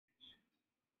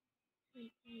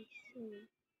Okay, so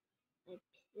I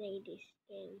play this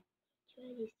game. Try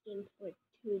this game for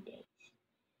 2 days.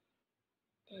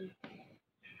 Then what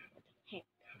the heck?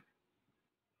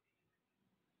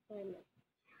 Why not?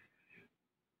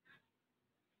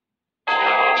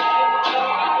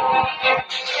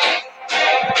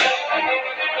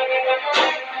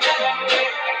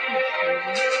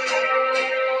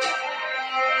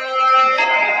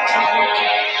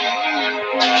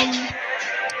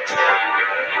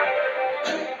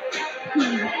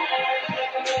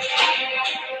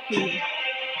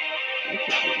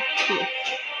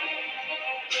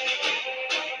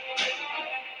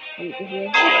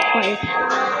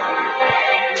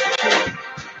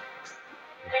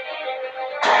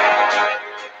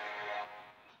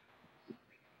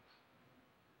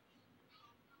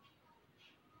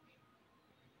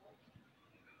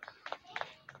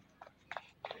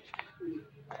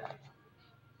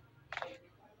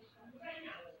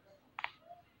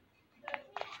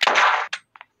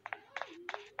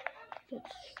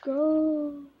 Let's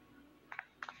go.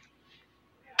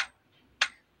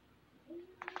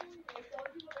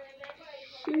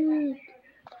 Shoot.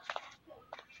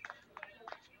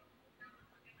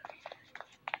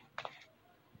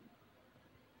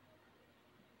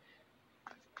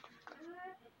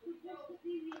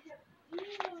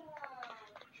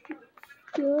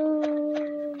 Go.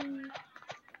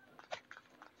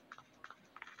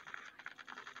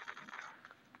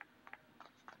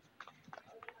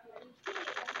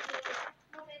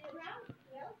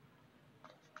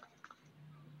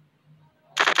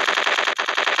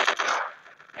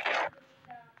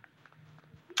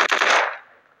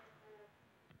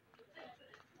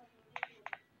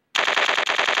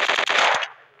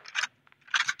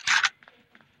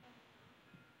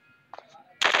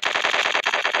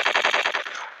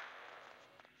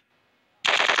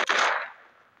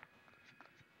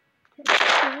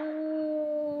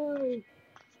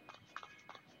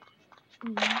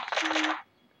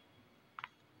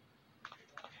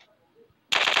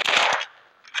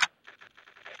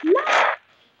 No!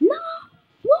 No!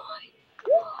 Why?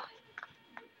 Why?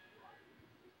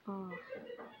 Oh,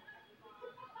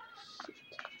 shit.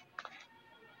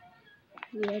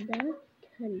 Yeah, the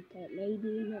hunter.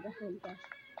 Maybe not a hunter.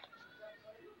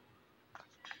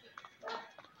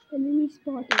 Enemy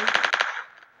spotted.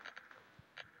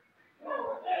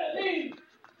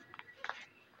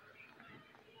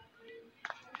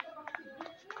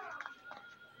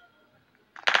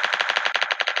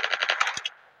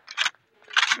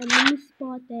 Enemy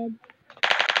spotted.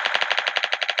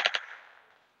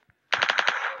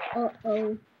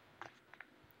 Uh-oh.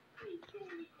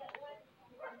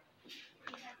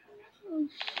 Oh,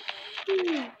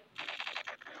 shit.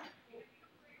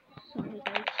 Sorry,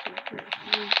 guys.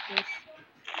 Use this.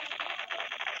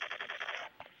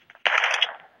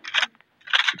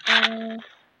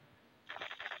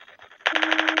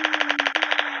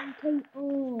 KO.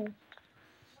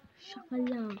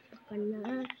 Shakala. Pakala.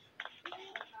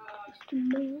 Gusto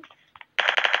mo?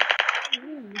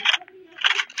 Ayan.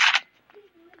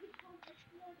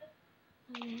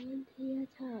 I want to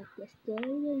attack. Let's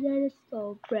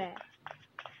go, Brad.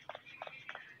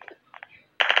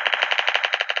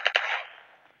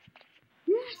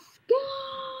 Let's go!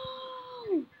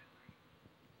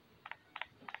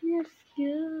 Let's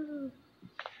go!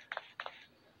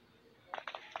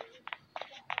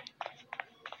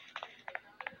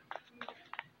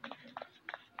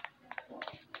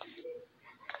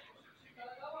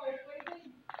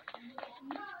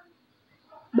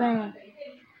 Brad.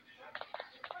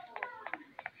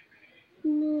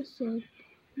 No, sir.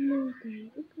 No,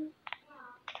 thank you.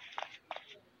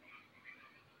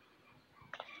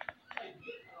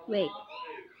 Wait.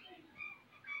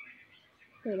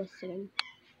 Wait a second.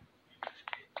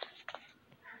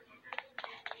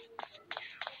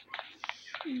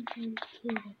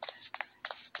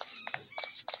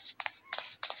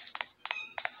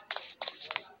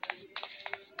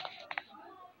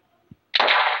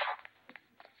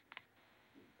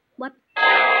 What? What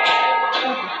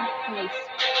the heck, guys?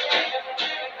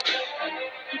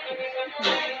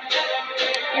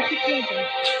 I should play that.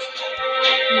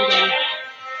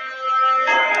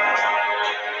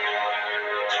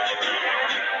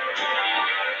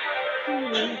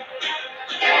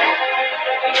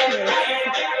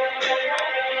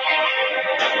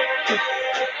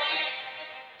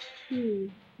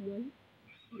 One.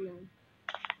 No.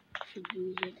 Should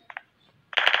use it.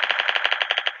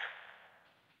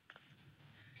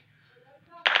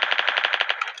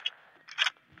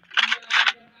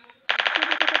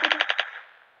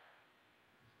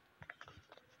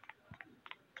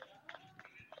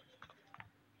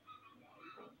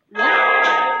 What?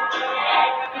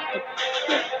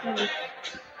 Nice.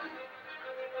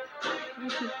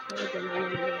 This is better than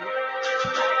another one.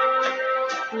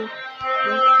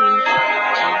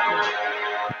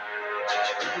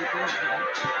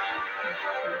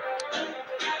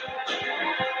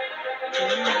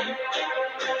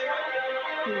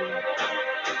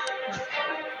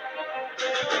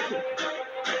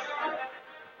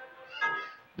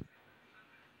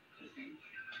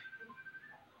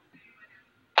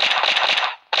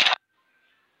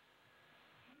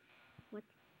 What?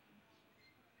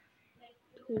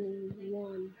 2,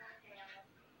 1,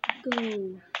 go!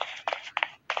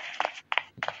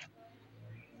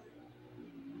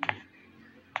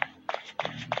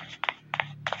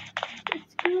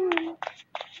 Let's go!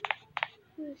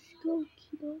 Let's go,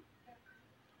 kiddo!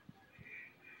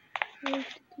 Where's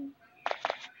the thing?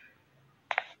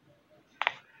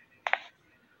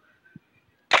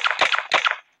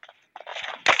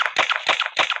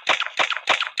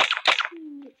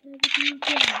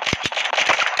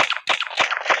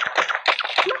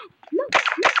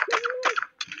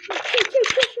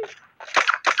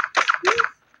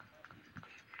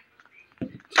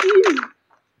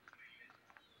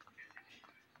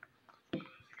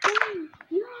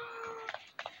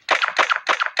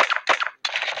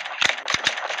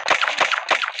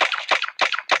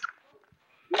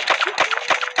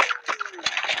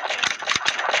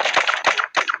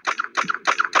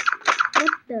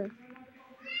 What the?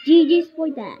 GG's for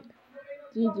that.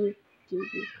 GG.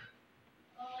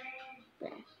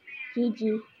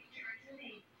 GG.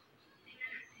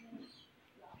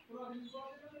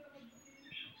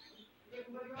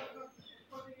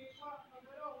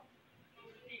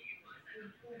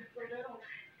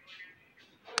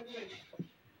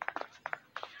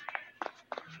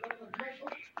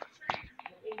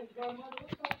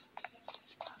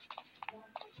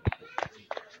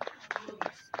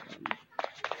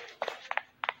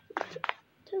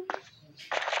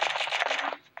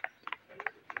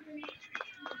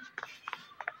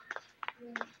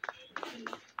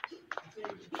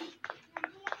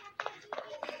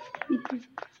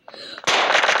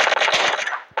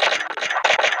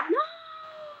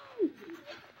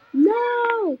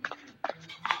 No!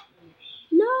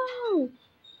 Oh,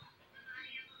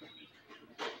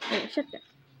 shotgun.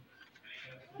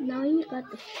 Now you got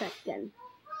the shotgun.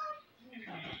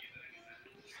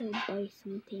 So buy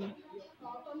something.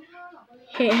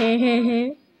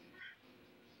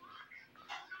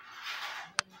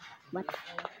 What?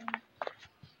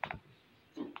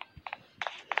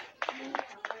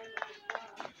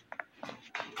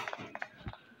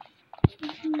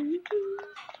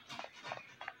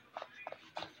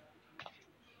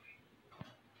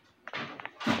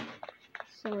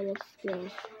 So let's go.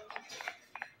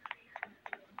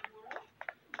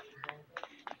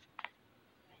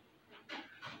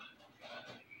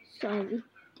 So it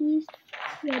is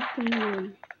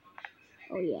afternoon.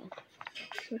 Oh yeah.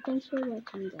 So thanks for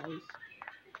watching, guys.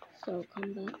 So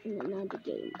come back in another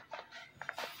game.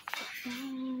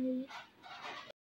 Bye.